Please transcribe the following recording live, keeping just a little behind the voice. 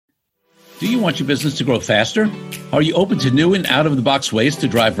Do you want your business to grow faster? Are you open to new and out-of-the-box ways to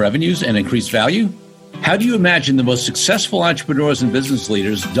drive revenues and increase value? How do you imagine the most successful entrepreneurs and business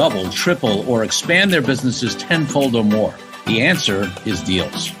leaders double, triple, or expand their businesses tenfold or more? The answer is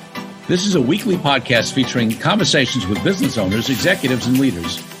Deals. This is a weekly podcast featuring conversations with business owners, executives, and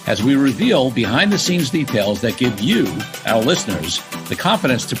leaders as we reveal behind-the-scenes details that give you, our listeners, the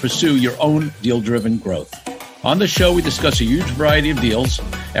confidence to pursue your own deal-driven growth. On the show, we discuss a huge variety of deals,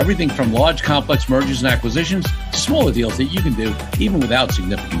 everything from large, complex mergers and acquisitions to smaller deals that you can do even without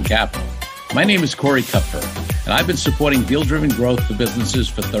significant capital. My name is Corey Kupfer, and I've been supporting deal-driven growth for businesses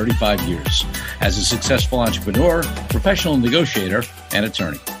for 35 years as a successful entrepreneur, professional negotiator, and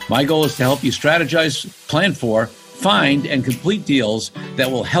attorney. My goal is to help you strategize, plan for, find, and complete deals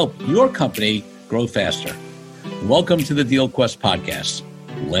that will help your company grow faster. Welcome to the Deal Quest podcast.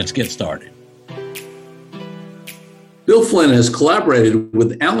 Let's get started. Bill Flynn has collaborated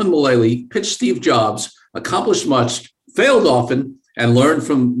with Alan Mulally, pitched Steve Jobs, accomplished much, failed often, and learned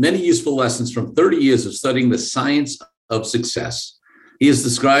from many useful lessons from 30 years of studying the science of success. He is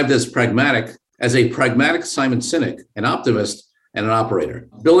described as a pragmatic Simon Sinek, an optimist, and an operator.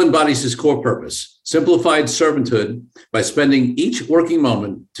 Bill embodies his core purpose, simplified servanthood by spending each working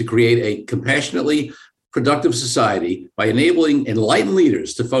moment to create a compassionately productive society by enabling enlightened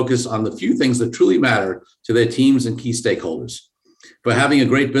leaders to focus on the few things that truly matter to their teams and key stakeholders. For having a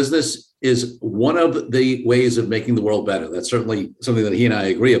great business is one of the ways of making the world better. That's certainly something that he and I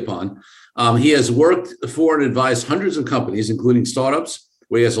agree upon. He has worked for and advised hundreds of companies, including startups,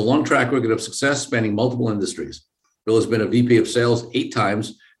 where he has a long track record of success spanning multiple industries. Bill has been a VP of sales 8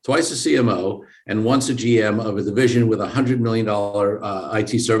 times, twice a CMO, and once a GM of a division with a $100 million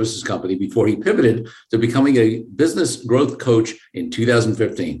IT services company before he pivoted to becoming a business growth coach in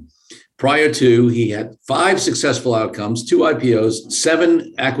 2015. Prior to, he had 5 successful outcomes, 2 IPOs,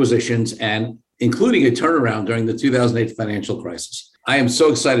 7 acquisitions, and including a turnaround during the 2008 financial crisis. I am so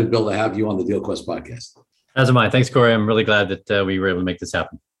excited, Bill, to have you on the Deal Quest podcast. As am I. Thanks, Corey. I'm really glad that we were able to make this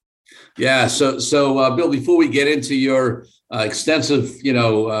happen. Yeah. So Bill, before we get into your extensive,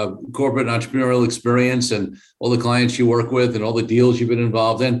 corporate and entrepreneurial experience and all the clients you work with and all the deals you've been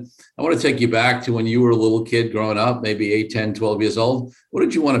involved in, I want to take you back to when you were a little kid growing up, maybe 8, 10, 12 years old. What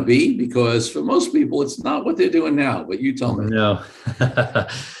did you want to be? Because for most people, it's not what they're doing now, but you tell me. No.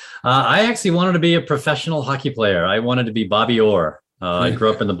 I actually wanted to be a professional hockey player. I wanted to be Bobby Orr. I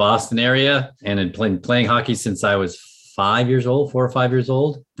grew up in the Boston area and had been playing hockey since I was 4 or 5 years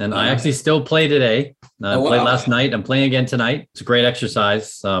old. And I actually still play today. I played last night. I'm playing again tonight. It's a great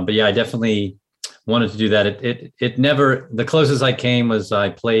exercise. But yeah, I definitely wanted to do that. It never, the closest I came was I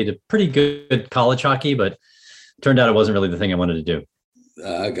played a pretty good college hockey, but turned out it wasn't really the thing I wanted to do.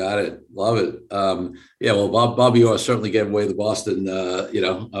 I got it. Love it. Bobby Orr certainly gave away the Boston,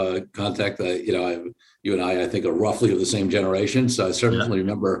 contact. You and I think, are roughly of the same generation. So I certainly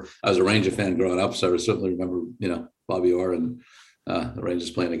remember, I was a Ranger fan growing up. So I certainly remember, Bobby Orr and the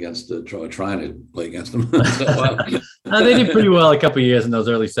Rangers playing against trying to play against them. They did pretty well a couple of years in those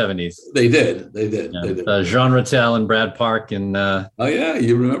early 70s. They did. Jean Rattel and Brad Park and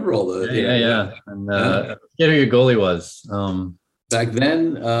you remember all the and forget who your goalie was back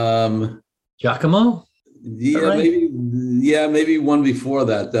then. Giacomo. Yeah, right? Maybe one before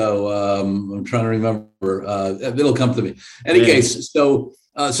that though. I'm trying to remember. It'll come to me. Any case, so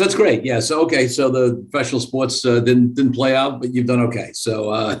that's great. Yeah. So okay. So the professional sports didn't play out, but you've done okay.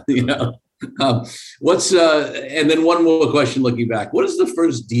 So what's and then one more question looking back. What is the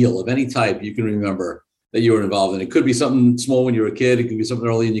first deal of any type you can remember that you were involved in? It could be something small when you were a kid. It could be something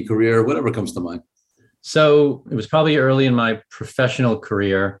early in your career. Whatever comes to mind. So it was probably early in my professional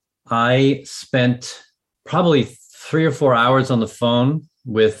career. I spent probably 3 or 4 hours on the phone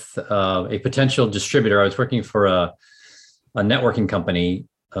with a potential distributor. I was working for a networking company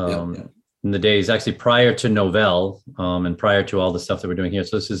in the days actually prior to Novell and prior to all the stuff that we're doing here.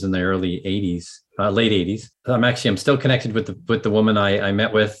 So this is in the early 80s, late 80s. I'm still connected with the woman I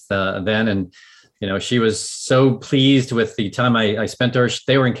met with then. And, she was so pleased with the time I spent her.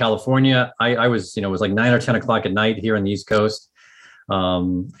 They were in California. I was, it was like 9 or 10 o'clock at night here on the East Coast.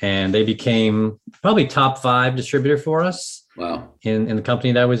 And they became probably top 5 distributor for us. Wow. In the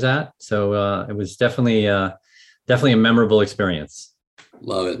company that I was at. So it was definitely a memorable experience.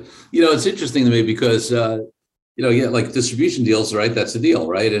 Love it. It's interesting to me because, like distribution deals, right? That's the deal,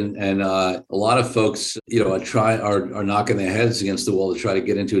 right? And a lot of folks, are knocking their heads against the wall to try to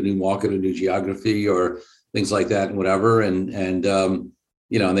get into a new market, a new geography, or things like that, and whatever. And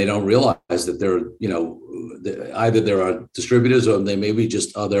they don't realize that either there are distributors or they may be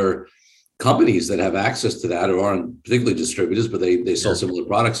just other companies that have access to that or aren't particularly distributors, but they sell similar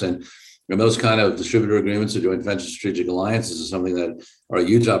products. And And those kind of distributor agreements or joint venture strategic alliances is something that are a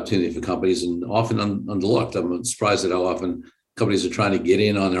huge opportunity for companies and often underlooked. I'm surprised at how often companies are trying to get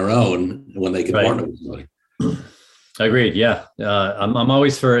in on their own when they can partner with somebody. Agreed. Yeah. I'm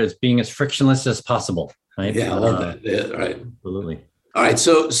always for it being as frictionless as possible. Right. Yeah, I love that. Yeah, right. Absolutely. All right.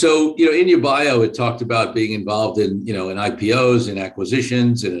 So, in your bio, it talked about being involved in IPOs, in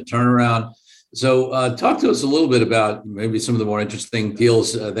acquisitions, in a turnaround. So talk to us a little bit about maybe some of the more interesting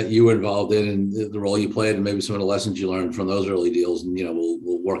deals that you were involved in and the role you played and maybe some of the lessons you learned from those early deals. And,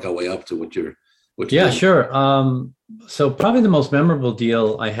 we'll work our way up to what you're yeah, doing. Sure. So probably the most memorable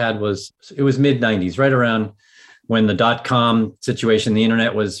deal I had was mid 90s, right around when the .com situation, the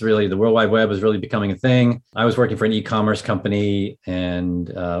internet was really, the World Wide Web was really becoming a thing. I was working for an e-commerce company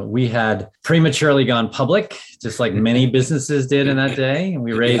and we had prematurely gone public, just like many businesses did in that day. And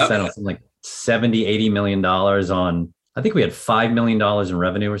we raised, I don't know, something like $70-80 million on, I think we had $5 million in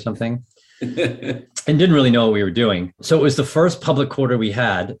revenue or something. And didn't really know what we were doing. So it was the first public quarter we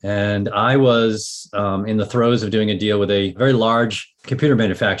had. And I was in the throes of doing a deal with a very large computer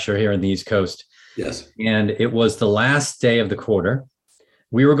manufacturer here in the East Coast. Yes. And it was the last day of the quarter.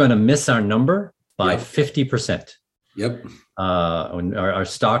 We were going to miss our number by 50%. Yep. Our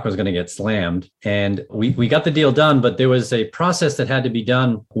stock was going to get slammed, and we got the deal done, but there was a process that had to be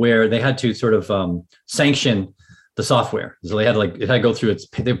done where they had to sort of sanction the software. So it had to go through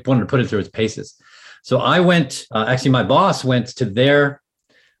they wanted to put it through its paces. So I went, actually my boss went to their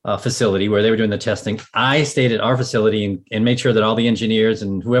facility where they were doing the testing. I stayed at our facility and made sure that all the engineers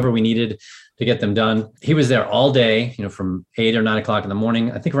and whoever we needed to get them done. He was there all day, from 8 or 9 o'clock in the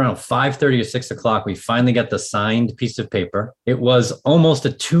morning. I think around 5:30 or 6 o'clock, we finally got the signed piece of paper. It was almost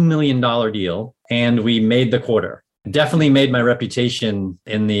a $2 million deal, and we made the quarter. Definitely made my reputation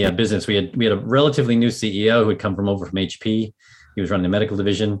in the business. We had a relatively new CEO who had come over from HP. He was running the medical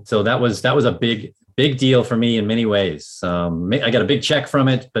division. So that was a big deal for me in many ways. I got a big check from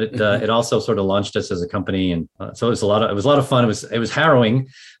it, but it also sort of launched us as a company, and so it was a lot of fun. It was harrowing.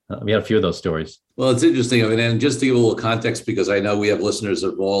 We had a few of those stories. Well, it's interesting. I mean, and just to give a little context, because I know we have listeners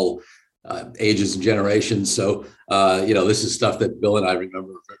of all ages and generations. So, this is stuff that Bill and I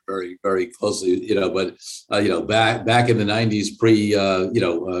remember very, very closely, but, back in the 90s,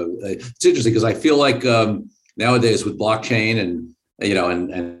 it's interesting because I feel like nowadays with blockchain and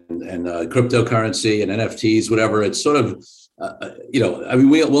cryptocurrency and NFTs, whatever, it's sort of,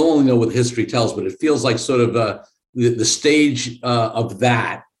 we'll only know what history tells, but it feels like sort of the stage of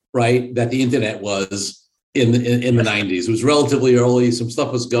that, right, that the internet was in the 90s. It was relatively early. Some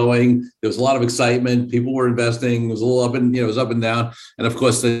stuff was going. There was a lot of excitement. People were investing. It was a little up and, it was up and down. And of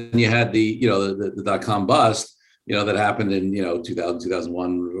course, then you had the .com bust, that happened in, 2000,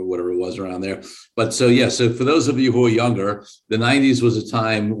 2001, or whatever it was around there. But so for those of you who are younger, the 90s was a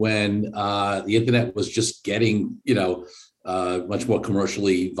time when the internet was just getting, much more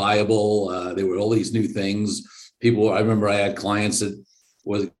commercially viable. There were all these new things. I remember I had clients that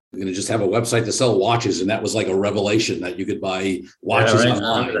was going to just have a website to sell watches, and that was like a revelation that you could buy watches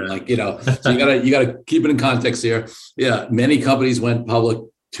online. So you got to keep it in context here. Yeah, many companies went public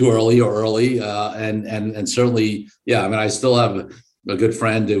too early or early, and certainly, I mean, I still have a good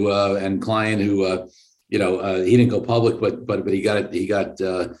friend and client who, he didn't go public, but he got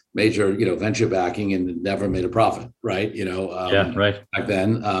major venture backing and never made a profit, right? Right back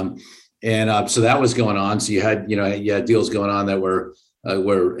then. So that was going on. So you had deals going on that were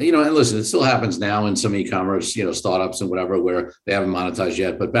and listen, it still happens now in some e-commerce, startups and whatever, where they haven't monetized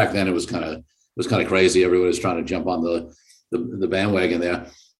yet. But back then it was kind of crazy. Everybody was trying to jump on the bandwagon there.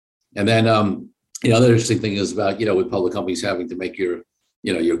 And then, the other interesting thing is about, with public companies having to make your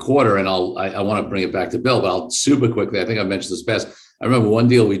quarter. And I want to bring it back to Bill, but I'll super quickly, I think I mentioned this best. I remember one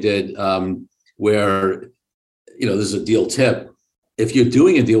deal we did where, this is a deal tip. If you're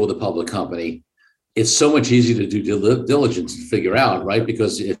doing a deal with a public company, it's so much easier to do due diligence and figure out, right?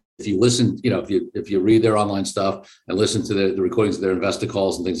 Because if you listen, if you read their online stuff and listen to the recordings of their investor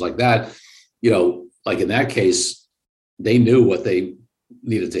calls and things like that, like in that case, they knew what they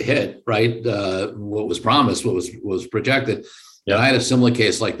needed to hit, right? What was promised, what was projected. Yeah. And I had a similar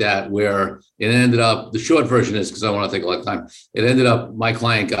case like that where it ended up, the short version is, because I want to take a lot of time, it ended up, my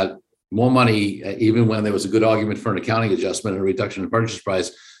client got more money, even when there was a good argument for an accounting adjustment and a reduction in purchase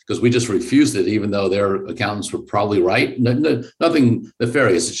price, because we just refused it, even though their accountants were probably right. Nothing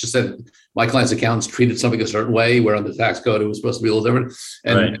nefarious. It's just that my client's accountants treated something a certain way, where on the tax code it was supposed to be a little different,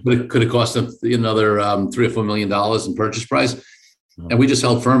 and it could have cost them another $3 or $4 million in purchase price. And we just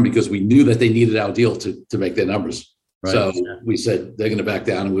held firm because we knew that they needed our deal to make their numbers. Right. So we said they're going to back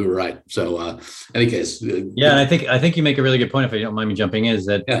down, and we were right. So, any case, and I think you make a really good point. If you don't mind me jumping in, is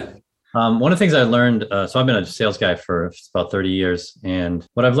that One of the things I learned, so I've been a sales guy for about 30 years. And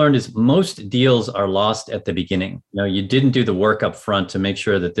what I've learned is most deals are lost at the beginning. You didn't do the work up front to make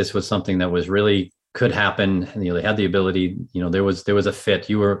sure that this was something that was really could happen. And, they had the ability, there was a fit.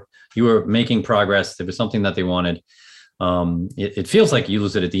 You were making progress. There was something that they wanted. It feels like you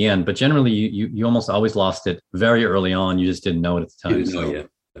lose it at the end, but generally you almost always lost it very early on. You just didn't know it at the time. You didn't know yet.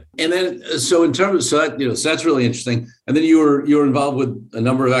 And then, so in terms, so that's really interesting. And then you were involved with a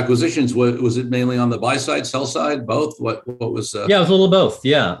number of acquisitions. Was it mainly on the buy side, sell side, both? What was? Yeah, it was a little of both.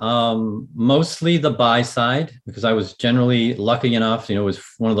 Yeah, mostly the buy side, because I was generally lucky enough. It was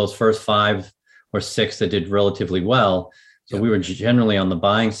one of those first 5 or 6 that did relatively well. So we were generally on the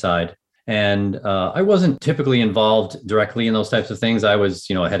buying side. And I wasn't typically involved directly in those types of things. I was,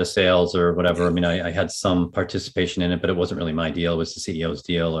 a head of sales or whatever. I mean, I had some participation in it, but it wasn't really my deal. It was the CEO's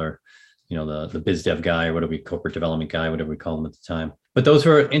deal, or, the biz dev guy, or corporate development guy, whatever we call him at the time. But those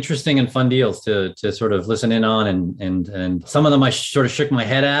were interesting and fun deals to sort of listen in on. And some of them I sort of shook my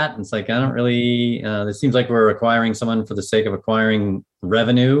head at. And it's like, I don't really, it seems like we're acquiring someone for the sake of acquiring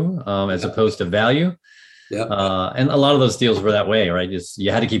revenue as opposed to value. Yeah. And a lot of those deals were that way, right? You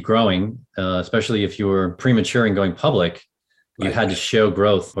had to keep growing, especially if you were premature and going public. You had to show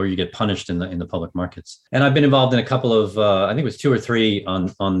growth, or you get punished in the public markets. And I've been involved in a couple of, I think it was 2 or 3 on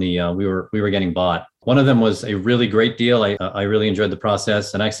the we were getting bought. One of them was a really great deal. I really enjoyed the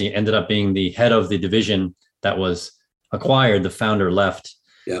process, and actually ended up being the head of the division that was acquired. The founder left,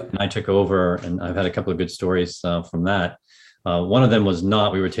 and I took over, and I've had a couple of good stories from that. One of them was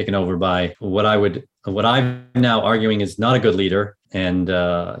not. We were taken over by what I'm now arguing is not a good leader, and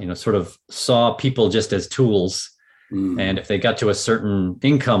sort of saw people just as tools. And if they got to a certain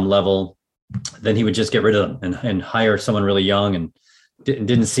income level, then he would just get rid of them and hire someone really young, and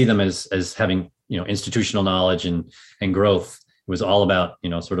didn't see them as having institutional knowledge and growth. It was all about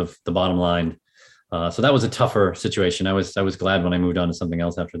sort of the bottom line. So that was a tougher situation. I was glad when I moved on to something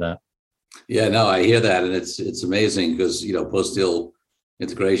else after that. Yeah, no, I hear that, and it's amazing because post-deal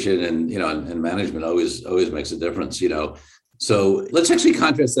integration and management always makes a difference. So let's actually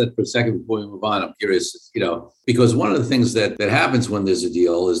contrast that for a second before we move on. I'm curious, because one of the things that happens when there's a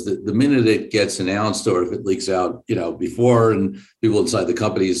deal is that the minute it gets announced, or if it leaks out, before, and people inside the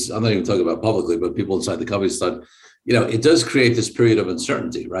companies, I'm not even talking about publicly, but people inside the companies thought, it does create this period of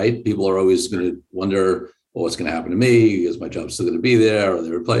uncertainty, right? People are always going to wonder, well, what's going to happen to me? Is my job still going to be there? Or they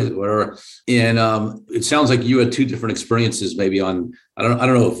replace it, whatever? And it sounds like you had 2 different experiences, maybe on, I don't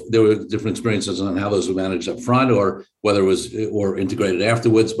know if there were different experiences on how those were managed up front, or whether it was or integrated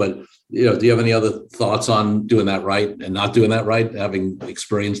afterwards. But do you have any other thoughts on doing that right and not doing that right, having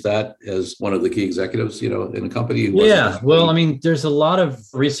experienced that as one of the key executives, in a company? Yeah, well, I mean, there's a lot of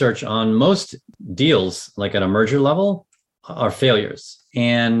research on most deals, like at a merger level, are failures.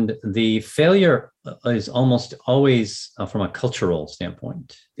 And the failure is almost always from a cultural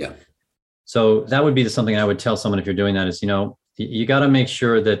standpoint. Yeah. So that would be something I would tell someone if you're doing that is, you got to make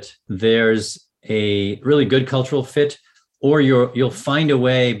sure that there's a really good cultural fit, or you'll find a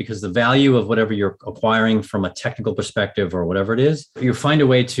way, because the value of whatever you're acquiring from a technical perspective or whatever it is, you find a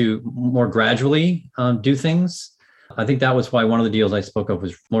way to more gradually do things. I think that was why one of the deals I spoke of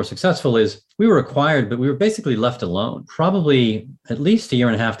was more successful. Is we were acquired, but we were basically left alone, probably at least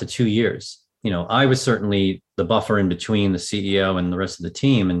 1.5 to 2 years. I was certainly the buffer in between the CEO and the rest of the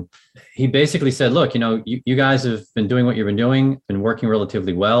team. And he basically said, look, you guys have been doing what you've been doing, been working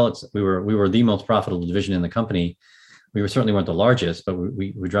relatively well. We were the most profitable division in the company. We certainly weren't the largest, but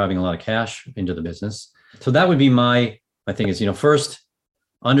we were driving a lot of cash into the business. So that would be my thing is, first,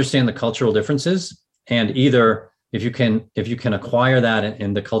 understand the cultural differences, and either if you can acquire that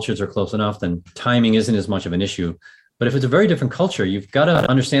and the cultures are close enough, then timing isn't as much of an issue. But if it's a very different culture, you've got to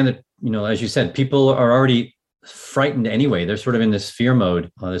understand that, as you said, people are already frightened anyway. They're sort of in this fear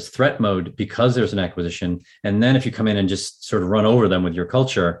mode, this threat mode, because there's an acquisition. And then if you come in and just sort of run over them with your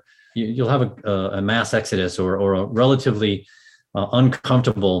culture, you'll have a mass exodus or a relatively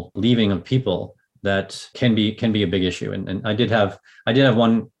uncomfortable leaving of people that can be a big issue. And I did have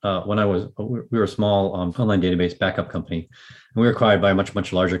one when we were a small online database backup company, and we were acquired by a much,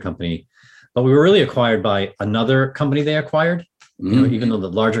 much larger company, but we were really acquired by another company they acquired. Even though the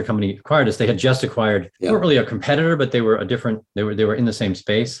larger company acquired us, they had just acquired, they weren't really a competitor, but they were they were in the same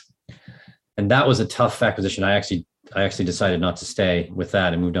space. And that was a tough acquisition. I actually decided not to stay with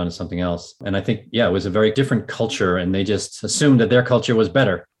that and moved on to something else. And I think, it was a very different culture, and they just assumed that their culture was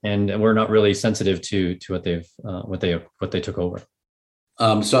better, and we're not really sensitive to what they took over.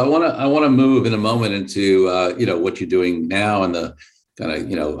 So I want to move in a moment into what you're doing now and the kind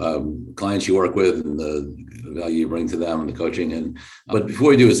of, clients you work with and the value you bring to them and the coaching. But before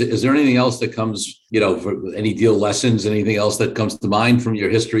we do, is there anything else that comes, for any deal lessons, anything else that comes to mind from your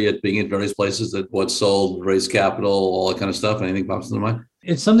history at being in various places, that what sold, raised capital, all that kind of stuff? Anything pops into mind?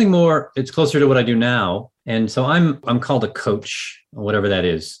 It's something more, it's closer to what I do now. And so I'm called a coach, whatever that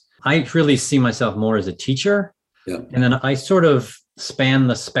is. I really see myself more as a teacher. Yeah. And then I sort of span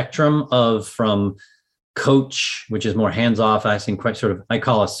the spectrum from coach, which is more hands-off, asking quite sort of, I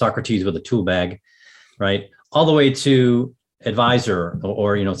call a Socrates with a tool bag, right? All the way to advisor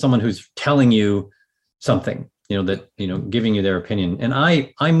or someone who's telling you something, giving you their opinion. And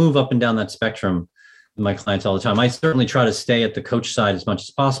I move up and down that spectrum with my clients all the time. I certainly try to stay at the coach side as much as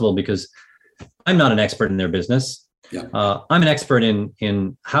possible because I'm not an expert in their business. Yeah. I'm an expert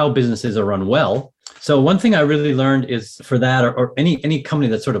in how businesses are run well. So one thing I really learned is for that, or any company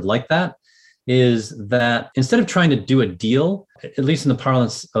that's sort of like that, is that instead of trying to do a deal, at least in the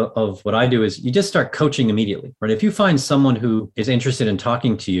parlance of what I do, is you just start coaching immediately, right? If you find someone who is interested in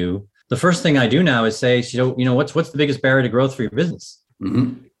talking to you, the first thing I do now is say, what's the biggest barrier to growth for your business?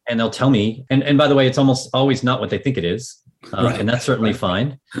 Mm-hmm. And they'll tell me. And by the way, it's almost always not what they think it is. Right. And that's certainly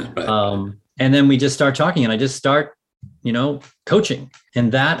fine. Right. And then we just start talking and I just start, coaching.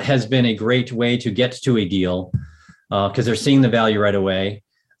 And that has been a great way to get to a deal because they're seeing the value right away.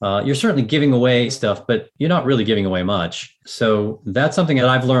 You're certainly giving away stuff, but you're not really giving away much. So that's something that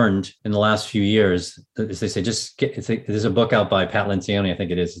I've learned in the last few years. Is they say, there's a book out by Pat Lencioni, I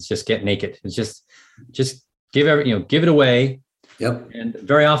think it is. It's just get naked. It's just give it away. Yep. And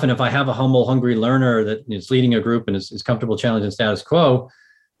very often, if I have a humble, hungry learner that is leading a group and is comfortable challenging status quo,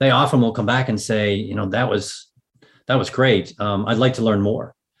 they often will come back and say, that was great. I'd like to learn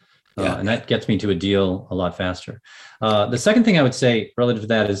more. And that gets me to a deal a lot faster. The second thing I would say relative to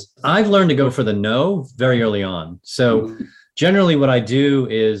that is I've learned to go for the no very early on. So generally what I do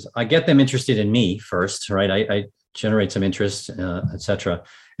is I get them interested in me first, right? I generate some interest, et cetera.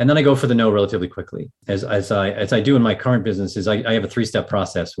 And then I go for the no relatively quickly. As I do in my current business is I have a 3-step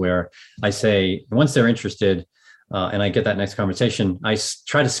process where I say, once they're interested and I get that next conversation, I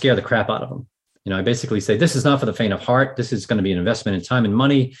try to scare the crap out of them. I basically say, this is not for the faint of heart. This is going to be an investment in time and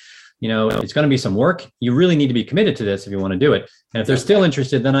money. It's going to be some work. You really need to be committed to this if you want to do it. And if they're still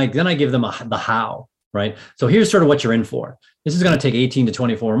interested, then I give them the how, right? So here's sort of what you're in for. This is going to take 18 to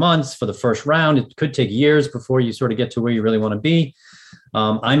 24 months for the first round. It could take years before you sort of get to where you really want to be.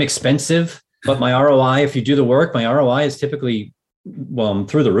 I'm expensive, but my ROI, if you do the work, my ROI is typically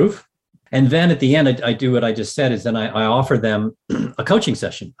through the roof. And then at the end, I do what I just said is then I offer them a coaching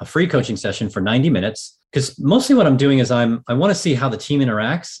session, a free coaching session for 90 minutes. Because mostly what I'm doing is I want to see how the team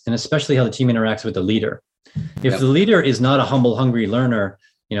interacts and especially how the team interacts with the leader. If the leader is not a humble, hungry learner,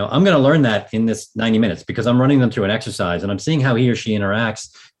 I'm going to learn that in this 90 minutes because I'm running them through an exercise and I'm seeing how he or she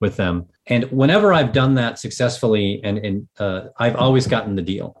interacts with them. And whenever I've done that successfully, and I've always gotten the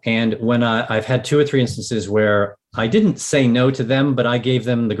deal. And when I've had 2 or 3 instances where I didn't say no to them, but I gave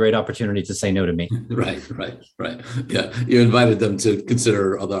them the great opportunity to say no to me. Right. Yeah. You invited them to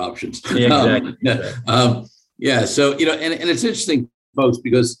consider other options. Yeah, exactly. So, and it's interesting, folks,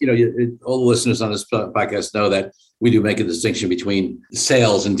 because, all the listeners on this podcast know that we do make a distinction between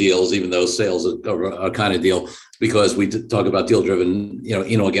sales and deals, even though sales are a kind of deal, because we talk about deal-driven,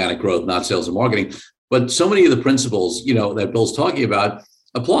 inorganic growth, not sales and marketing. But so many of the principles, that Bill's talking about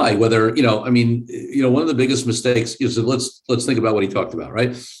apply, whether, one of the biggest mistakes is that let's think about what he talked about,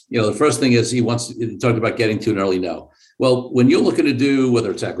 right? The first thing is he talked about getting to an early no. Well, when you're looking to do,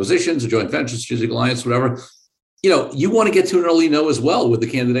 whether it's acquisitions or joint ventures, strategic alliance, whatever, you want to get to an early no as well with the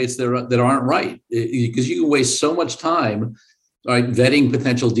candidates that aren't right, because you can waste so much time, right, vetting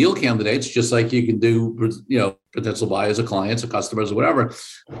potential deal candidates, just like you can do, potential buyers or clients or customers or whatever,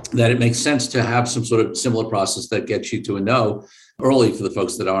 that it makes sense to have some sort of similar process that gets you to a no early for the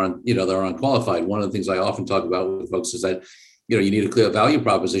folks that aren't, that are unqualified. One of the things I often talk about with folks is that, you need a clear value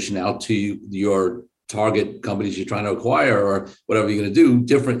proposition out to your target companies you're trying to acquire or whatever you're going to do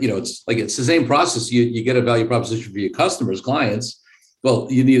different. It's the same process. You get a value proposition for your customers, clients. Well,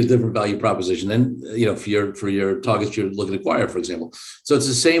 you need a different value proposition than, for your targets you're looking to acquire, for example. So it's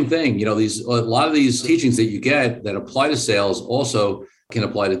the same thing. A lot of these teachings that you get that apply to sales also can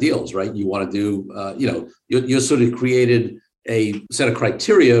apply to deals, right? You want to do, you're sort of created a set of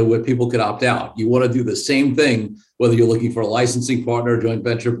criteria where people could opt out. You want to do the same thing, whether you're looking for a licensing partner, joint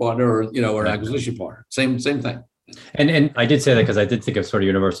venture partner, or, or an acquisition partner. Same thing. And I did say that because I did think of sort of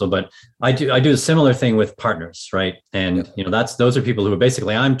universal, but I do a similar thing with partners, right? And those are people who are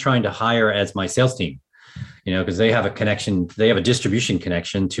basically I'm trying to hire as my sales team, because they have a connection, they have a distribution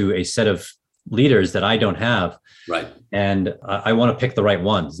connection to a set of leaders that I don't have. Right. And I want to pick the right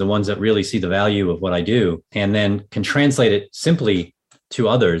ones, the ones that really see the value of what I do, and then can translate it simply to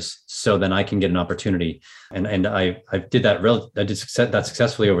others, so then I can get an opportunity. And I did that. I did that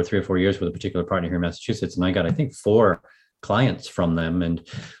successfully over 3 or 4 years with a particular partner here in Massachusetts, and I got, I think, 4 clients from them. And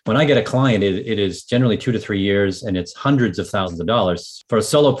when I get a client, it is generally 2 to 3 years, and it's hundreds of thousands of dollars. For a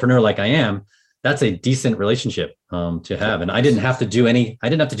solopreneur like I am, that's a decent relationship to have. And I didn't have to do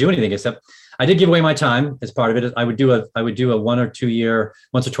anything except I did give away my time as part of it. I would do a 1 or 2 year,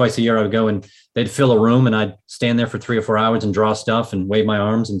 once or twice a year, I would go and they'd fill a room and I'd stand there for 3 or 4 hours and draw stuff and wave my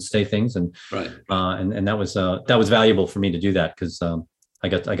arms and say things. And, right. And that was valuable for me to do that, because I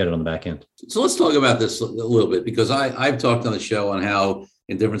got it on the back end. So let's talk about this a little bit, because I've talked on the show on how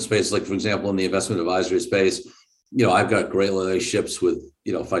in different spaces, like for example, in the investment advisory space, I've got great relationships with,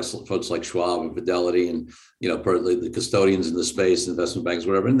 folks like Schwab and Fidelity and, the custodians in the space, investment banks,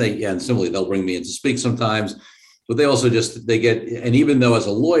 whatever. And similarly, they'll bring me in to speak sometimes, but they also and even though as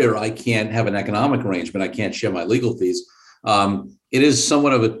a lawyer, I can't have an economic arrangement, I can't share my legal fees. It is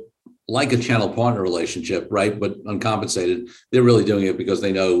somewhat of like a channel partner relationship, right? But uncompensated. They're really doing it because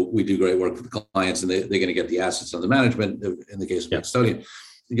they know we do great work for the clients and they're going to get the assets under management in the case of the custodian.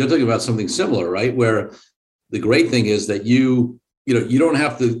 You're talking about something similar, right? Where the great thing is that you don't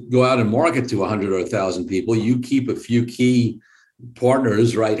have to go out and market to 100 or 1,000 people. You keep a few key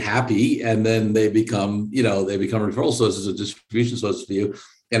partners, right, happy, and then they become referral sources or distribution sources for you.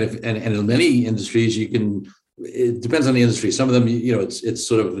 And in many industries, it depends on the industry. Some of them, it's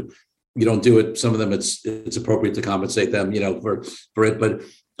sort of, you don't do it. Some of them, it's appropriate to compensate them, for it. But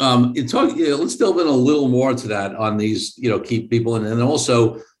let's delve in a little more to that on these, key people, and then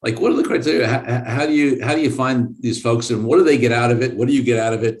also, like, what are the criteria? How do you find these folks, and what do they get out of it? What do you get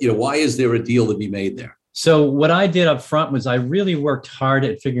out of it? Why is there a deal to be made there? So what I did up front was I really worked hard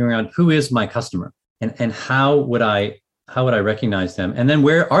at figuring out who is my customer and how would I recognize them, and then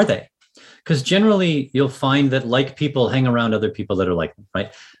where are they? Because generally you'll find that like people hang around other people that are like them,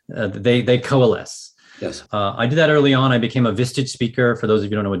 right? They coalesce. Yes. I did that early on. I became a Vistage speaker. For those of you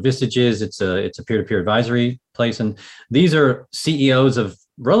who don't know what Vistage is, it's a peer-to-peer advisory place. And these are CEOs of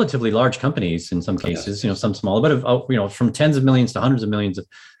relatively large companies in some cases, some smaller, but from tens of millions to hundreds of millions.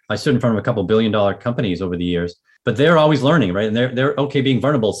 I stood in front of a couple $1 billion companies over the years, but they're always learning, right? And they're okay being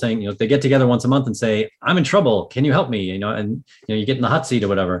vulnerable, saying, they get together once a month and say, I'm in trouble. Can you help me? And you get in the hot seat or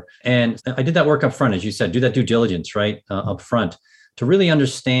whatever. And I did that work up front, as you said, do that due diligence, right? Up front, to really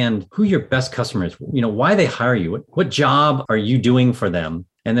understand who your best customer is, why they hire you, what job are you doing for them?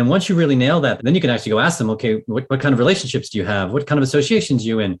 And then once you really nail that, then you can actually go ask them, okay, what kind of relationships do you have? What kind of associations are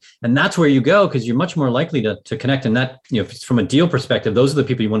you in? And that's where you go, because you're much more likely to connect. And that, from a deal perspective, those are the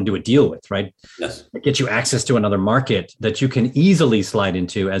people you want to do a deal with, right? Yes. Get you access to another market that you can easily slide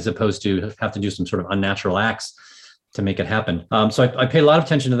into, as opposed to have to do some sort of unnatural acts to make it happen. So I paid a lot of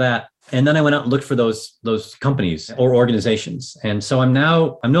attention to that. And then I went out and looked for those companies or organizations. And so I'm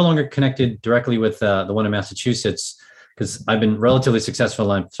no longer connected directly with the one in Massachusetts, because I've been relatively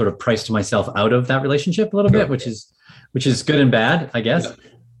successful. I've sort of priced myself out of that relationship a little bit, which is good and bad, I guess.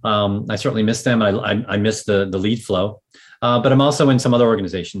 I certainly miss them. I miss the lead flow, but I'm also in some other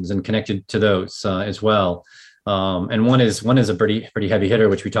organizations and connected to those as well. And one is a pretty heavy hitter,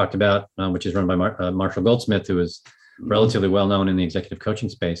 which we talked about, which is run by Marshall Goldsmith, who is relatively well known in the executive coaching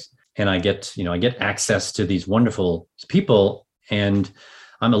space. And I get access to these wonderful people, and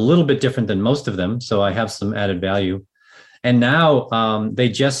I'm a little bit different than most of them, so I have some added value. And now they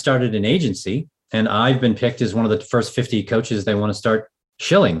just started an agency, and I've been picked as one of the first 50 coaches they want to start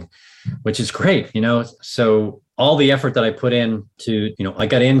shilling, which is great. So all the effort that I put in to, I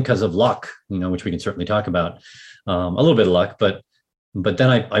got in because of luck, which we can certainly talk about, a little bit of luck, but then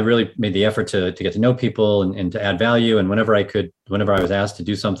I really made the effort to get to know people and to add value. And whenever I was asked to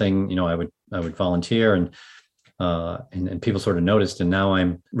do something, I would volunteer, and people sort of noticed, and now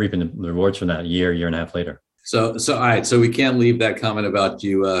I'm reaping the rewards from that year and a half later. So all right. So we can't leave that comment about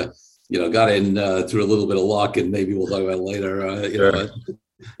you, got in through a little bit of luck, and maybe we'll talk about it later. Sure.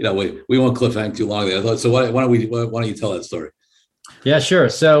 We won't cliffhang too long there. So why don't you tell that story? Yeah, sure.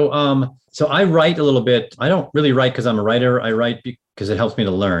 So I write a little bit. I don't really write because I'm a writer. I write because it helps me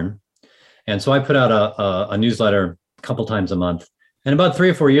to learn. And so I put out a newsletter a couple times a month. And about 3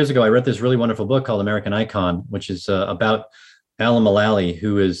 or 4 years ago, I read this really wonderful book called American Icon, which is about Alan Mulally,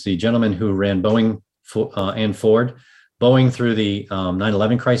 who is the gentleman who ran Boeing and Ford, Boeing through the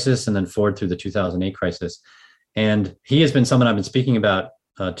 9/11 crisis, and then Ford through the 2008 crisis. And he has been someone I've been speaking about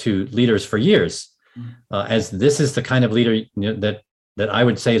to leaders for years, as this is the kind of leader that I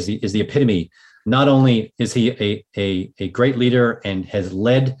would say is the epitome. Not only is he a great leader and has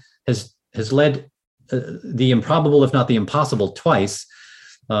has led the improbable, if not the impossible, twice.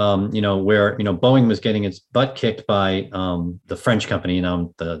 Where Boeing was getting its butt kicked by the French company.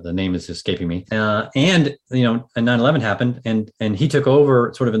 The name is escaping me. And 9/11 happened, and he took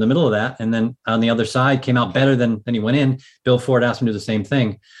over sort of in the middle of that, and then on the other side came out better than he went in. Bill Ford asked him to do the same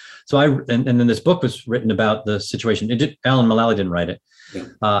thing. So and then this book was written about the situation. Alan Mulally didn't write it.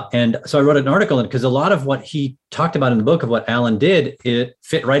 Yeah. And so I wrote an article in it because a lot of what he talked about in the book of what Alan did, it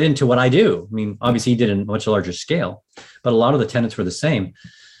fit right into what I do. I mean, obviously he did it in a much larger scale, but a lot of the tenets were the same.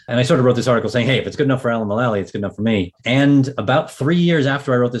 And I sort of wrote this article saying, hey, if it's good enough for Alan Mulally, it's good enough for me. And about 3 years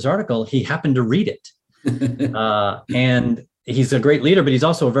after I wrote this article, he happened to read it. And he's a great leader, but he's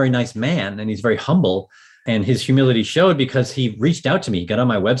also a very nice man, and he's very humble. And his humility showed because he reached out to me. He got on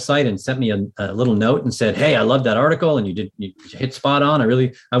my website and sent me a little note and said, hey, I love that article, and you hit spot on. I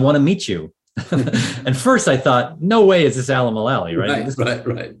want to meet you. And first I thought, no way is this Alan Mulally, right?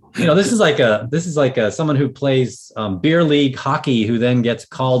 Right. This is like someone who plays beer league hockey who then gets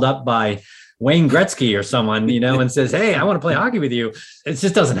called up by Wayne Gretzky or someone, and says, hey, I want to play hockey with you. It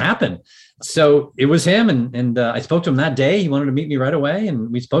just doesn't happen. So it was him. And I spoke to him that day. He wanted to meet me right away.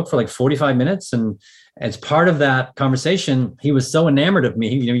 And we spoke for like 45 minutes. And as part of that conversation, he was so enamored of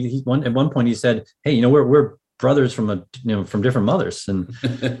me. At one point he said, hey, we're brothers from different mothers. And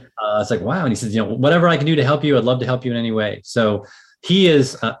it's like, wow. And he says, whatever I can do to help you, I'd love to help you in any way. So he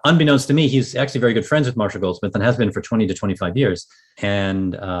is, unbeknownst to me, he's actually very good friends with Marshall Goldsmith and has been for 20 to 25 years.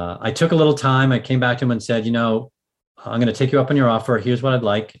 And I took a little time. I came back to him and said, I'm going to take you up on your offer. Here's what I'd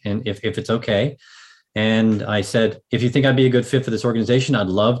like. And if it's okay. And I said, if you think I'd be a good fit for this organization, I'd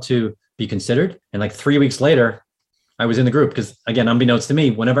love to be considered. And like 3 weeks later, I was in the group because, again, unbeknownst to me,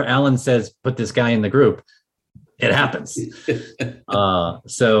 whenever Alan says, put this guy in the group, it happens.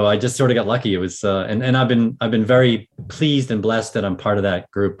 So I just sort of got lucky. It was, and I've been very pleased and blessed that I'm part of that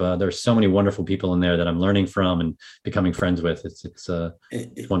group. There's so many wonderful people in there that I'm learning from and becoming friends with. It's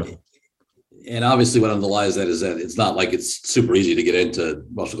wonderful. And obviously what underlies that is that it's not like it's super easy to get into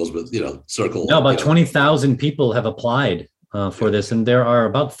Marshall Goldsmith, circle. No, about 20,000 people have applied for this. And there are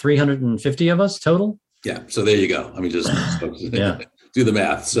about 350 of us total. Yeah. So there you go. I mean, just do the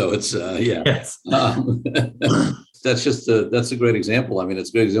math. So it's, Yes. That's a great example. I mean, it's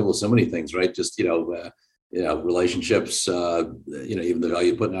a great example of so many things, right? Just, relationships, even the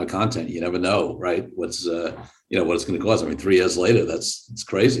value of putting out content, you never know, right? What's, what it's going to cost. I mean, 3 years later, it's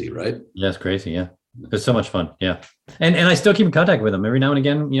crazy, right? Yeah, it's crazy. Yeah. It's so much fun. Yeah. And I still keep in contact with him every now and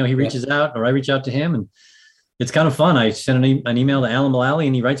again. He reaches out or I reach out to him, and it's kind of fun. I send an email to Alan Mulally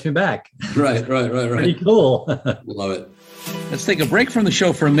and he writes me back. Right. Pretty cool. Love it. Let's take a break from the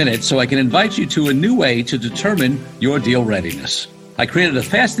show for a minute so I can invite you to a new way to determine your deal readiness. I created a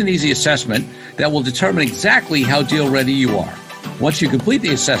fast and easy assessment that will determine exactly how deal ready you are. Once you complete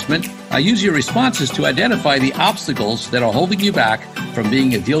the assessment, I use your responses to identify the obstacles that are holding you back from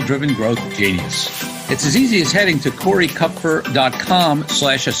being a deal-driven growth genius. It's as easy as heading to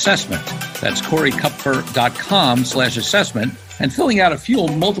CoreyKupfer.com/assessment. That's CoreyKupfer.com/assessment and filling out a few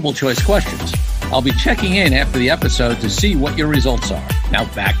multiple choice questions. I'll be checking in after the episode to see what your results are. Now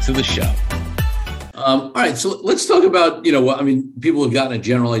back to the show. All right, so let's talk about, people have gotten a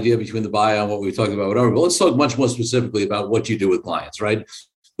general idea between the bio and what we've talked about, whatever, but let's talk much more specifically about what you do with clients, right?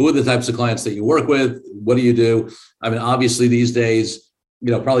 Who are the types of clients that you work with? What do you do? I mean, obviously these days,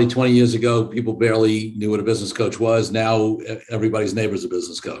 probably 20 years ago, people barely knew what a business coach was. Now everybody's neighbor's a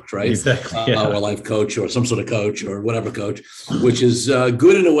business coach, right? Exactly. Or a life coach or some sort of coach or whatever coach, which is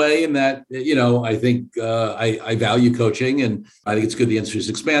good in a way in that, I think I value coaching, and I think it's good the industry's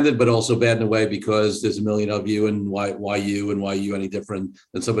expanded, but also bad in a way because there's a million of you, and why you any different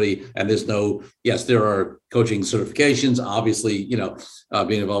than somebody? And there's there are coaching certifications, obviously,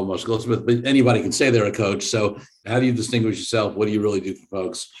 being involved with Marshall Goldsmith, but anybody can say they're a coach. So how do you distinguish yourself? What do you really do for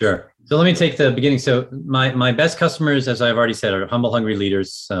folks? Sure. So let me take the beginning. So my best customers, as I've already said, are humble, hungry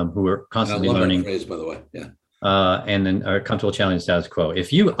leaders who are constantly learning. That phrase, by the way. Yeah. And then are comfortable challenging status quo.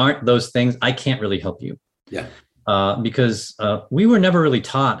 If you aren't those things, I can't really help you. Yeah. Because we were never really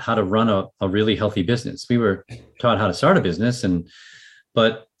taught how to run a really healthy business. We were taught how to start a business, and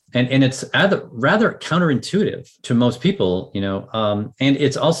it's rather counterintuitive to most people, and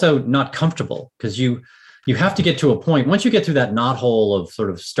it's also not comfortable because you have to get to a point. Once you get through that knothole of sort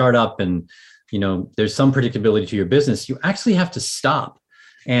of startup and, there's some predictability to your business, you actually have to stop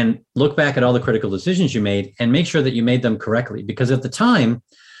and look back at all the critical decisions you made and make sure that you made them correctly. Because at the time,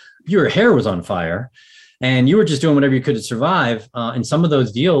 your hair was on fire and you were just doing whatever you could to survive. And some of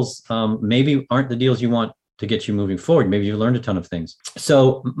those deals maybe aren't the deals you want to get you moving forward. Maybe you learned a ton of things.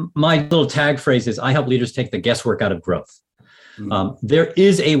 So my little tag phrase is I help leaders take the guesswork out of growth. There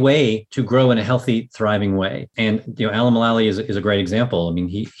is a way to grow in a healthy, thriving way. And, Alan Mulally is a great example. I mean,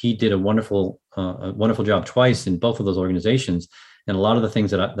 he did a wonderful job twice in both of those organizations. And a lot of the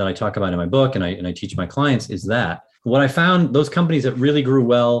things that I talk about in my book and I teach my clients is that what I found, those companies that really grew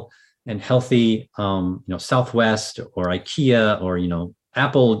well and healthy, Southwest or IKEA or,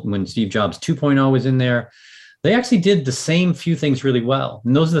 Apple, when Steve Jobs 2.0 was in there, they actually did the same few things really well.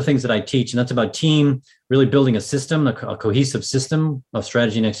 And those are the things that I teach. And that's about team, really building a system, a cohesive system of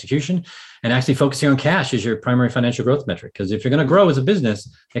strategy and execution, and actually focusing on cash as your primary financial growth metric. Because if you're going to grow as a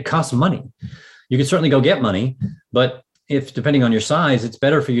business, it costs money. You can certainly go get money, but if depending on your size, it's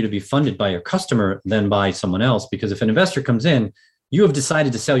better for you to be funded by your customer than by someone else. Because if an investor comes in, you have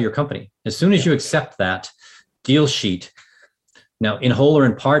decided to sell your company. As soon as you accept that deal sheet, now in whole or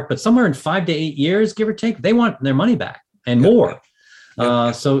in part, but somewhere in 5 to 8 years, give or take, they want their money back and more.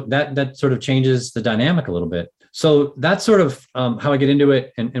 So that sort of changes the dynamic a little bit. So that's sort of how I get into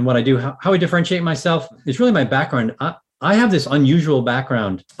it and what I do. How I differentiate myself is really my background. I have this unusual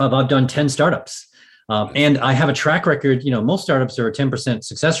background of I've done 10 startups and I have a track record. Most startups are a 10%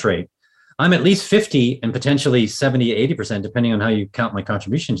 success rate. I'm at least 50 and potentially 70, 80%, depending on how you count my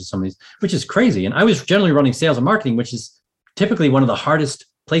contribution to some of these, which is crazy. And I was generally running sales and marketing, which is typically one of the hardest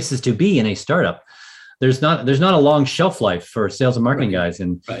places to be in a startup. There's not a long shelf life for sales and marketing guys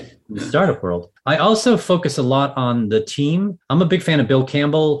in the startup world. I also focus a lot on the team. I'm a big fan of Bill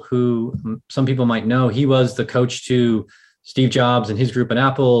Campbell, who some people might know. He was the coach to Steve Jobs and his group at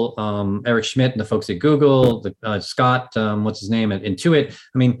Apple, Eric Schmidt and the folks at Google, Scott, what's his name at Intuit.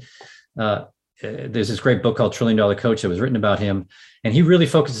 I mean, there's this great book called $1 Trillion Coach that was written about him. And he really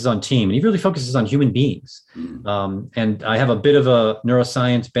focuses on team and he really focuses on human beings. And I have a bit of a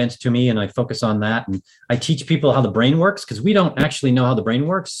neuroscience bent to me and I focus on that. And I teach people how the brain works because we don't actually know how the brain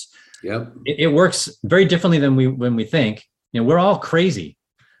works. Yep. It works very differently than when we think. We're all crazy.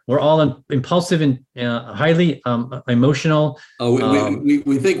 We're all impulsive and highly emotional.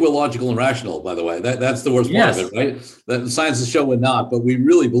 We think we're logical and rational, by the way. That's the worst part of it, right? That science has shown we're not, but we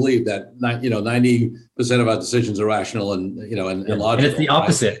really believe that 90% of our decisions are rational and logical. And it's the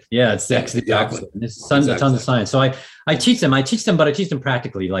opposite. Right? Yeah, it's actually the opposite. There's tons of science. So I teach them, but I teach them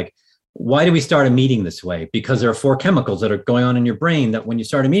practically. Like, why do we start a meeting this way? Because there are 4 chemicals that are going on in your brain that when you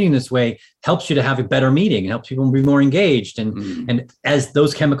start a meeting this way, helps you to have a better meeting and helps people be more engaged. And as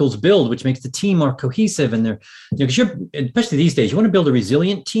those chemicals build, which makes the team more cohesive and because especially these days, you want to build a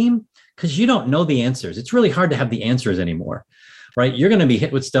resilient team because you don't know the answers. It's really hard to have the answers anymore, right? You're going to be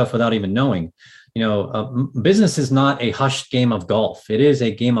hit with stuff without even knowing. Business is not a hushed game of golf. It is a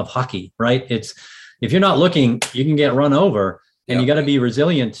game of hockey, right? If you're not looking, you can get run over. And you got to be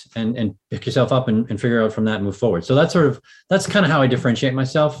resilient and pick yourself up and figure out from that and move forward. So that's kind of how I differentiate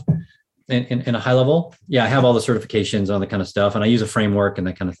myself in a high level. Yeah, I have all the certifications, all that kind of stuff, and I use a framework and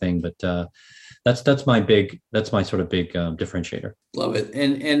that kind of thing. But that's my sort of big differentiator. Love it.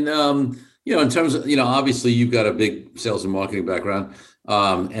 And in terms of obviously you've got a big sales and marketing background.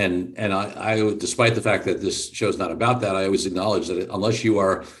 And I despite the fact that this show's not about that, I always acknowledge that unless you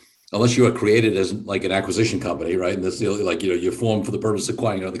are created as like an acquisition company, right? And this, you're formed for the purpose of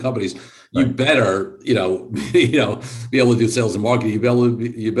acquiring other companies. You better, be able to do sales and marketing.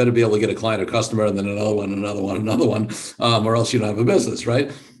 You better be able to get a client or customer, and then another one, or else you don't have a business,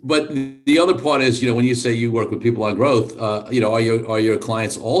 right? But the other part is, when you say you work with people on growth, are your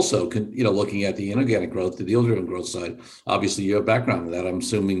clients also, looking at the inorganic growth, the deal-driven growth side? Obviously, you have background in that. I'm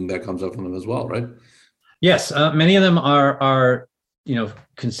assuming that comes up from them as well, right? Yes, many of them are.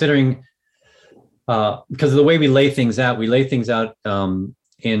 Considering because of the way we lay things out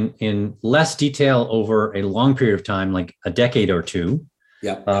in less detail over a long period of time, like a decade or two.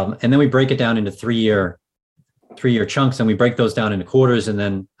 Yeah. And then we break it down into three-year chunks, and we break those down into quarters. And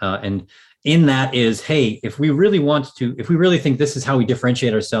then and in that is, hey, if we really think this is how we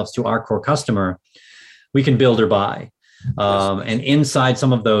differentiate ourselves to our core customer, we can build or buy. And inside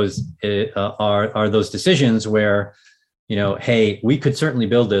some of those are those decisions where, hey, we could certainly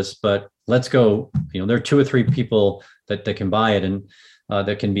build this, but let's go, there are 2 or 3 people that can buy it and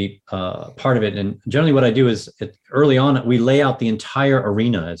that can be part of it. And generally what I do is early on, we lay out the entire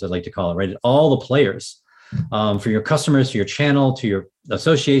arena, as I like to call it, right? All the players for your customers, to your channel, to your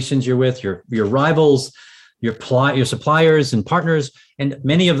associations you're with, your rivals, your suppliers and partners. And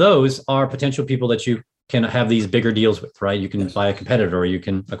many of those are potential people that you can have these bigger deals with, right? You can buy a competitor or you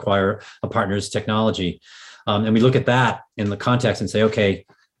can acquire a partner's technology. And we look at that in the context and say, okay,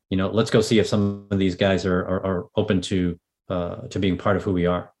 let's go see if some of these guys are open to being part of who we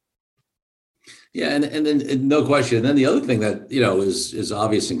are. Yeah, and then no question. And then the other thing that is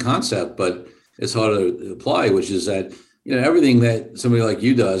obvious in concept, but it's hard to apply, which is that everything that somebody like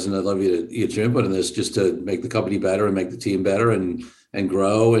you does, and I'd love you to get your input on this, just to make the company better and make the team better and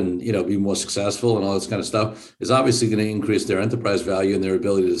grow and, be more successful and all this kind of stuff, is obviously going to increase their enterprise value and their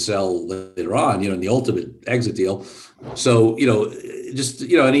ability to sell later on, in the ultimate exit deal. So, just,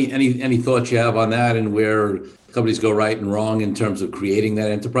 any thoughts you have on that and where companies go right and wrong in terms of creating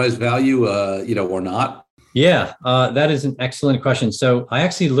that enterprise value, or not? Yeah, that is an excellent question. So I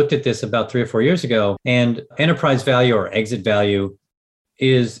actually looked at this about 3 or 4 years ago, and enterprise value or exit value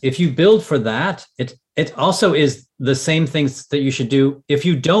is, if you build for that, it also is the same things that you should do if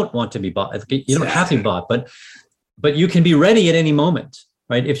you don't want to be bought. You don't have to be bought, but you can be ready at any moment,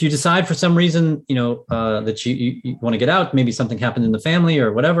 right? If you decide for some reason, that you want to get out, maybe something happened in the family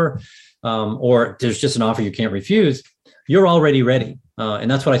or whatever, or there's just an offer you can't refuse, you're already ready.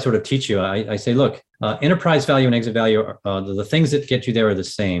 And that's what I sort of teach you. I say, look, enterprise value and exit value, the things that get you there are the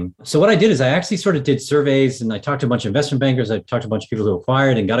same. So what I did is I actually sort of did surveys, and I talked to a bunch of investment bankers. I talked to a bunch of people who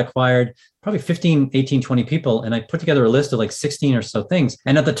acquired and got acquired, probably 15, 18, 20 people. And I put together a list of like 16 or so things.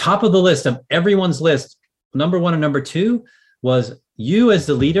 And at the top of the list of everyone's list, number one and number two was you as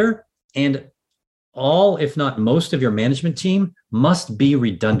the leader, and all, if not most of your management team must be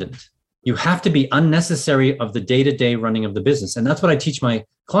redundant. You have to be unnecessary of the day-to-day running of the business. And that's what I teach my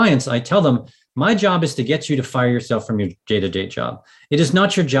clients. I tell them, my job is to get you to fire yourself from your day-to-day job. It is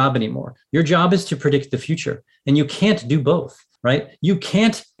not your job anymore. Your job is to predict the future. And you can't do both, right? You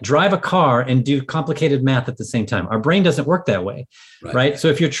can't drive a car and do complicated math at the same time. Our brain doesn't work that way, right? So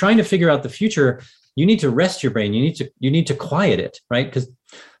if you're trying to figure out the future, you need to rest your brain. You need to quiet it, right? Because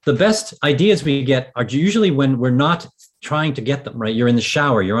the best ideas we get are usually when we're not trying to get them, right? You're in the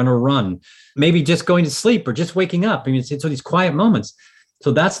shower, you're on a run, maybe just going to sleep or just waking up. I mean, it's these quiet moments.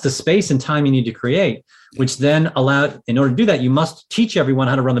 So that's the space and time you need to create, which then in order to do that, you must teach everyone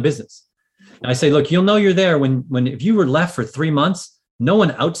how to run the business. And I say, look, you'll know you're there when if you were left for 3 months, no one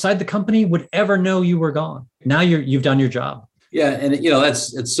outside the company would ever know you were gone. Now you've done your job. Yeah. And,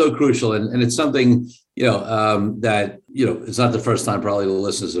 it's so crucial. And it's something, that, it's not the first time probably the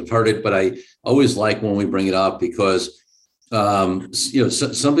listeners have heard it, but I always like when we bring it up because,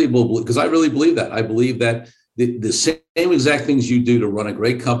 some people, because I really believe that. I believe that the same exact things you do to run a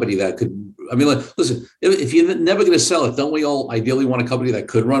great company that could, listen, if you're never going to sell it, don't we all ideally want a company that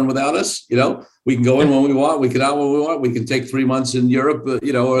could run without us? We can go in when we want, we can out when we want, we can take 3 months in Europe, or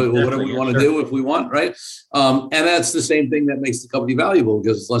whatever we want to do if we want, right? And that's the same thing that makes the company valuable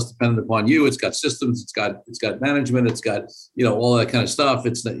because it's less dependent upon you. It's got systems, it's got management, it's got, all that kind of stuff.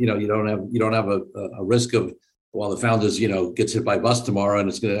 It's that, you don't have a risk of, while the founders, gets hit by a bus tomorrow and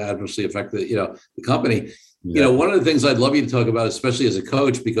it's going to adversely affect the company. Yeah. One of the things I'd love you to talk about, especially as a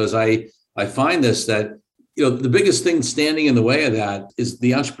coach, because I find this, that, the biggest thing standing in the way of that is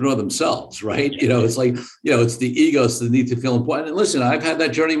the entrepreneur themselves, right? It's like, it's the ego, it's the need to feel important. And listen, I've had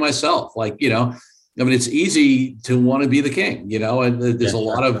that journey myself. Like, it's easy to want to be the king, and there's a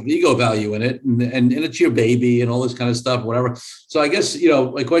lot of ego value in it, and it's your baby and all this kind of stuff, whatever. So I guess,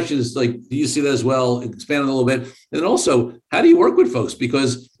 my question is like, do you see that as well? Expand a little bit. And then also, how do you work with folks?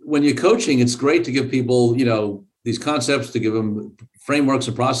 Because when you're coaching, it's great to give people, these concepts, to give them frameworks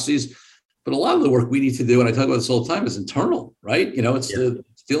and processes. But a lot of the work we need to do, and I talk about this all the time, is internal, right? It's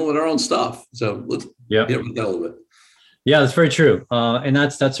dealing with our own stuff. So let's get into that a little bit. Yeah, that's very true. And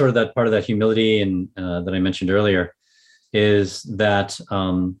that's sort of that part of that humility and that I mentioned earlier is that,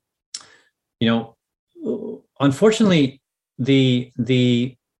 unfortunately,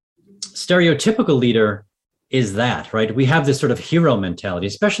 the stereotypical leader is that, right? We have this sort of hero mentality,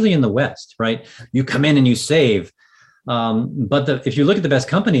 especially in the West, right? You come in and you save. But if you look at the best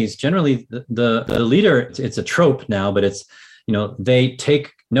companies, generally the leader, it's a trope now, but it's, they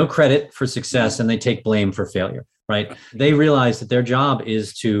take no credit for success and they take blame for failure, right? They realize that their job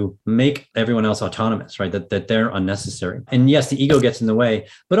is to make everyone else autonomous, right? That they're unnecessary. And yes, the ego gets in the way,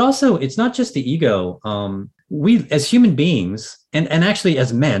 but also it's not just the ego. We as human beings, and actually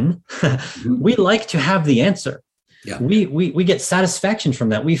as men, we like to have the answer. Yeah. We get satisfaction from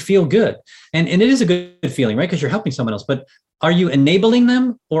that. We feel good. And it is a good feeling, right? Because you're helping someone else. But are you enabling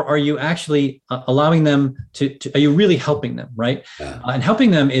them, or are you actually allowing them to are you really helping them, right? Yeah. And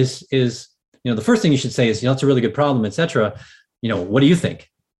helping them is the first thing you should say is, it's a really good problem, et cetera. What do you think?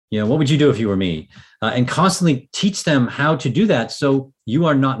 What would you do if you were me? And constantly teach them how to do that so you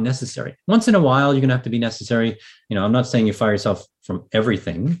are not necessary. Once in a while, you're going to have to be necessary. I'm not saying you fire yourself from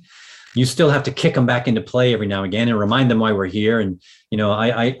everything. You still have to kick them back into play every now and again and remind them why we're here. And,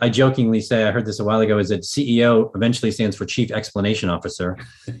 I jokingly say, I heard this a while ago, is that CEO eventually stands for Chief Explanation Officer.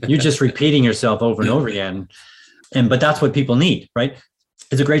 You're just repeating yourself over and over again. But that's what people need, right?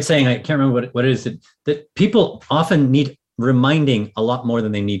 It's a great saying. I can't remember what it is that people often need reminding a lot more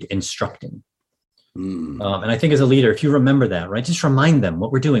than they need instructing. And I think as a leader, if you remember that, right, just remind them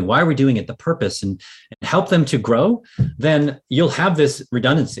what we're doing, why are we doing it, the purpose, and help them to grow, then you'll have this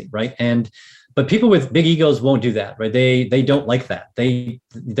redundancy, right? But people with big egos won't do that, right? They don't like that.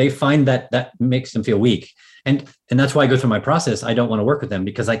 They find that makes them feel weak. And that's why I go through my process. I don't want to work with them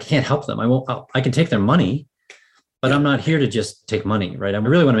because I can't help them. I can take their money, but I'm not here to just take money, right? I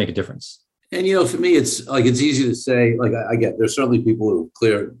really want to make a difference. And, for me, it's easy to say, I get, there's certainly people who have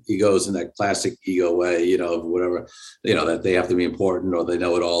clear egos in that classic ego way, whatever, that they have to be important or they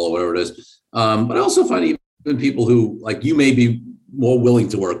know it all or whatever it is. But I also find even people who, like, you may be more willing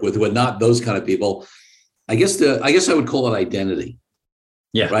to work with, who are not those kind of people. I guess I would call it identity.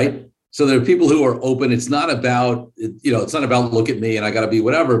 Yeah. Right. So there are people who are open. It's not about, it's not about look at me and I got to be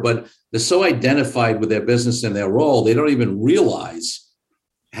whatever, but they're so identified with their business and their role, they don't even realize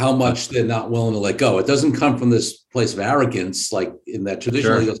how much they're not willing to let go. It doesn't come from this place of arrogance, like in that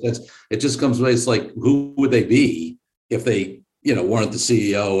traditional legal sense. It just comes from it's like, who would they be if they, weren't the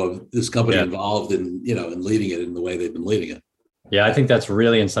CEO of this company involved in, in leading it in the way they've been leading it. Yeah, I think that's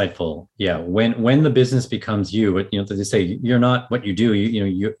really insightful. Yeah, when the business becomes you, they say you're not what you do.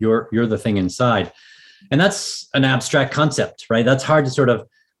 You're the thing inside, and that's an abstract concept, right? That's hard to sort of,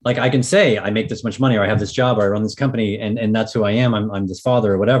 like, I can say I make this much money, or I have this job, or I run this company, and that's who I am. I'm this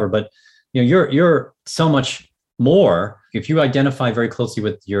father or whatever. But you're so much more. If you identify very closely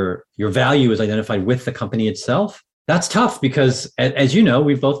with your value is identified with the company itself, that's tough because, as you know,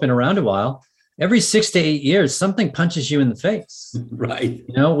 we've both been around a while. Every 6 to 8 years, something punches you in the face. Right.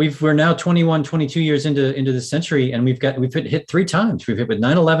 We're now 21, 22 years into this century, and we've hit 3 times. We've hit with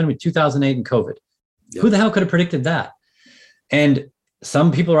 9/11, with 2008, and COVID. Yep. Who the hell could have predicted that? And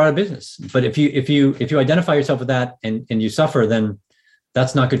some people are out of business. But if you identify yourself with that and you suffer, then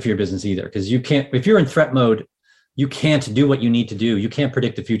that's not good for your business either. Because you can't, if you're in threat mode, you can't do what you need to do. You can't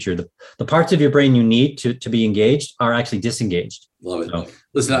predict the future. The parts of your brain you need to be engaged are actually disengaged. Love it. So,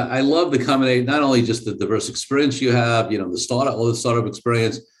 listen, I love the combination, not only just the diverse experience you have, the startup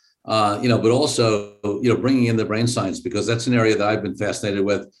experience, but also, bringing in the brain science, because that's an area that I've been fascinated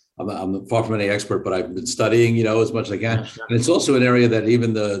with. I'm far from any expert, but I've been studying, as much as I can. And it's also an area that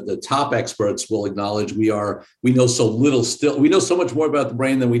even the top experts will acknowledge we know so little still. We know so much more about the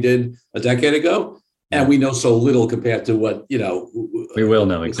brain than we did a decade ago. And we know so little compared to what, we will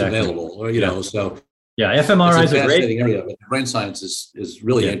know exactly available, or, so. Yeah, fMRI is a great area, but brain science is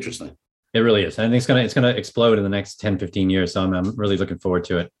really interesting. It really is. I think it's going to explode in the next 10, 15 years. So I'm really looking forward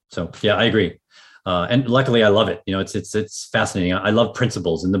to it. So yeah, I agree. And luckily I love it. It's fascinating. I love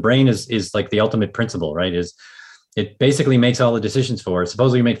principles, and the brain is like the ultimate principle, right? It basically makes all the decisions for us.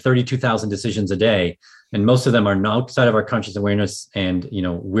 Supposedly we make 32,000 decisions a day, and most of them are outside of our conscious awareness, and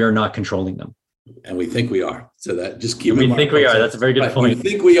we're not controlling them. And we think we are. So that just keep. We think we are. That's a very good point. We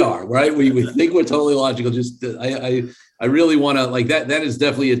think we are, right? We think we're totally logical. Just I really want to, like, that. That is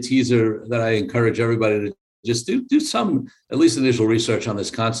definitely a teaser that I encourage everybody to just do some at least initial research on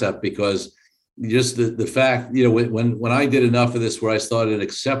this concept, because just the fact, when I did enough of this, where I started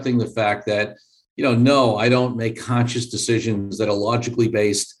accepting the fact that, no, I don't make conscious decisions that are logically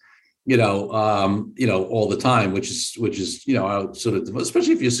based, all the time, which is, sort of,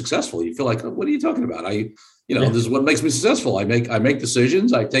 especially if you're successful, you feel like, what are you talking about? This is what makes me successful. I make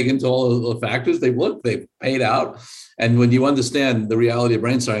decisions. I take into all the factors. They've paid out. And when you understand the reality of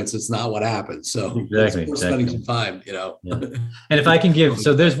brain science, it's not what happens. So exactly. Spending some time, Yeah. And if I can give,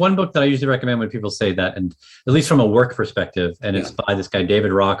 so there's one book that I usually recommend when people say that, and at least from a work perspective, and it's by this guy,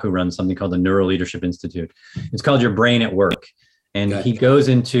 David Rock, who runs something called the Neuro Leadership Institute. It's called Your Brain at Work. And he goes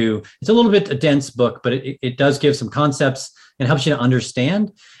into, it's a little bit a dense book, but it does give some concepts and helps you to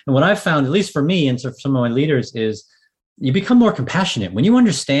understand. And what I've found, at least for me and for some of my leaders, is you become more compassionate. When you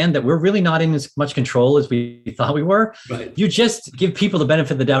understand that we're really not in as much control as we thought we were, you just give people the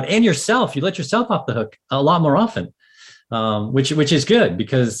benefit of the doubt, and yourself, you let yourself off the hook a lot more often, which is good,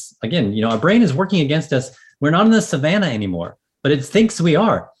 because again, our brain is working against us. We're not in the savannah anymore, but it thinks we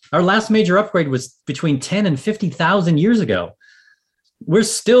are. Our last major upgrade was between 10 and 50,000 years ago. We're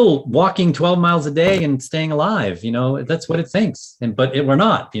still walking 12 miles a day and staying alive. That's what it thinks. But we're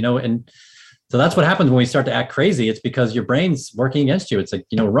not, and so that's what happens when we start to act crazy. It's because your brain's working against you. It's like,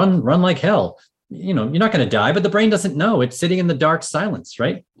 run like hell. You're not going to die, but the brain doesn't know. It's sitting in the dark silence,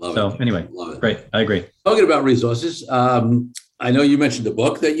 right? Anyway, great. I agree. Talking about resources, I know you mentioned the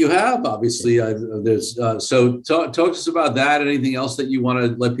book that you have. Obviously, there's so talk to us about that. Anything else that you want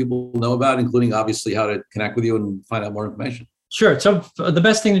to let people know about, including obviously how to connect with you and find out more information? Sure. So the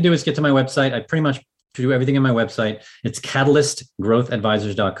best thing to do is get to my website. I pretty much to do everything on my website. It's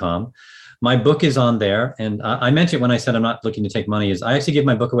catalystgrowthadvisors.com. My book is on there. And I meant it when I said I'm not looking to take money, is I actually give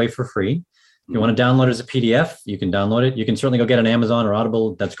my book away for free. If you want to download it as a PDF, you can download it. You can certainly go get it on Amazon or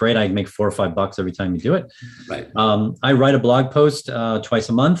Audible. That's great. I make $4 or $5 every time you do it. Right. I write a blog post twice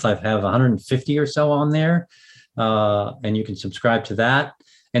a month. I have 150 or so on there. And you can subscribe to that.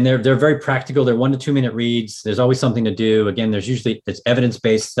 And they're very practical. They're 1 to 2 minute reads. There's always something to do. Again, it's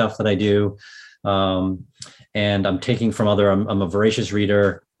evidence-based stuff that I do. And I'm taking from I'm a voracious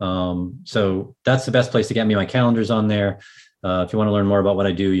reader. So that's the best place to get me. My calendar's on there. If you want to learn more about what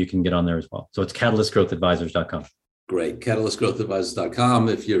I do, you can get on there as well. So it's catalystgrowthadvisors.com. Great. Catalystgrowthadvisors.com.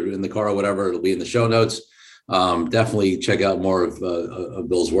 If you're in the car or whatever, it'll be in the show notes. Definitely check out more of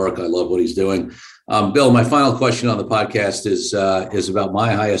Bill's work. I love what he's doing. Bill, my final question on the podcast is about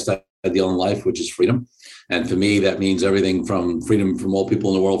my highest ideal in life, which is freedom. And for me, that means everything from freedom from all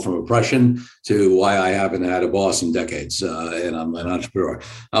people in the world from oppression to why I haven't had a boss in decades. And I'm an entrepreneur.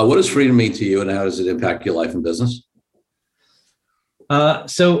 What does freedom mean to you, and how does it impact your life and business?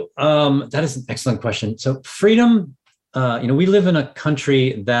 So that is an excellent question. So freedom, we live in a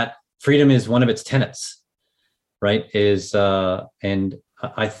country that freedom is one of its tenets, right? And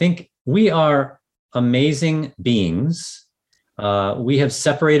I think we are amazing beings. We have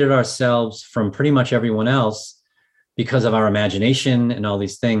separated ourselves from pretty much everyone else because of our imagination and all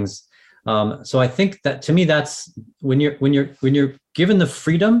these things. So I think that, to me, that's when you're given the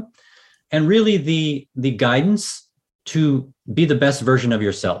freedom and really the guidance to be the best version of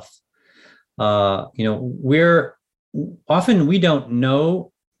yourself. We don't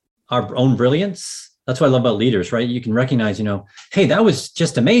know our own brilliance. That's what I love about leaders, right? You can recognize, hey, that was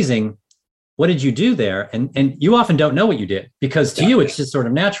just amazing. What did you do there? And you often don't know what you did, because to you, it's just sort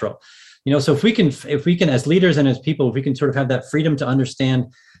of natural. So if we can, as leaders and as people, if we can sort of have that freedom to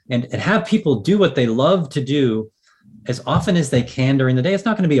understand and have people do what they love to do as often as they can during the day, it's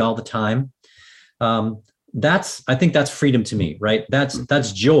not going to be all the time. I think that's freedom to me, right?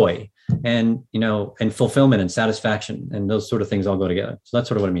 That's joy and fulfillment and satisfaction, and those sort of things all go together. So that's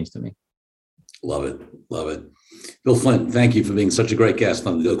sort of what it means to me. Love it. Love it. Bill Flint, thank you for being such a great guest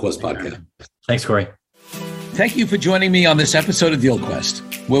on the DealQuest podcast. Thanks, Corey. Thank you for joining me on this episode of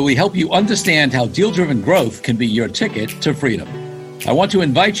DealQuest, where we help you understand how deal-driven growth can be your ticket to freedom. I want to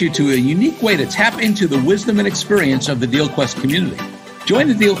invite you to a unique way to tap into the wisdom and experience of the DealQuest community. Join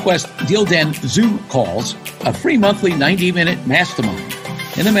the DealQuest Deal Den Zoom calls, a free monthly 90-minute mastermind.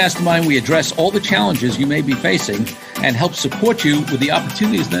 In the mastermind, we address all the challenges you may be facing and help support you with the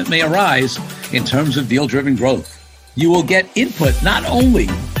opportunities that may arise in terms of deal-driven growth. You will get input not only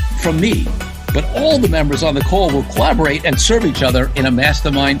from me, but all the members on the call will collaborate and serve each other in a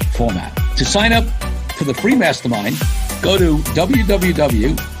mastermind format. To sign up for the free mastermind, go to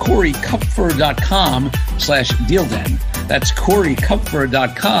www.coreykupfer.com/dealden. That's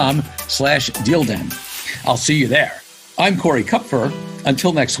coreykupfer.com/dealden. I'll see you there. I'm Corey Kupfer.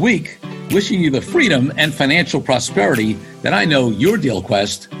 Until next week, wishing you the freedom and financial prosperity that I know your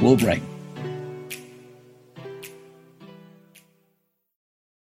DealQuest will bring.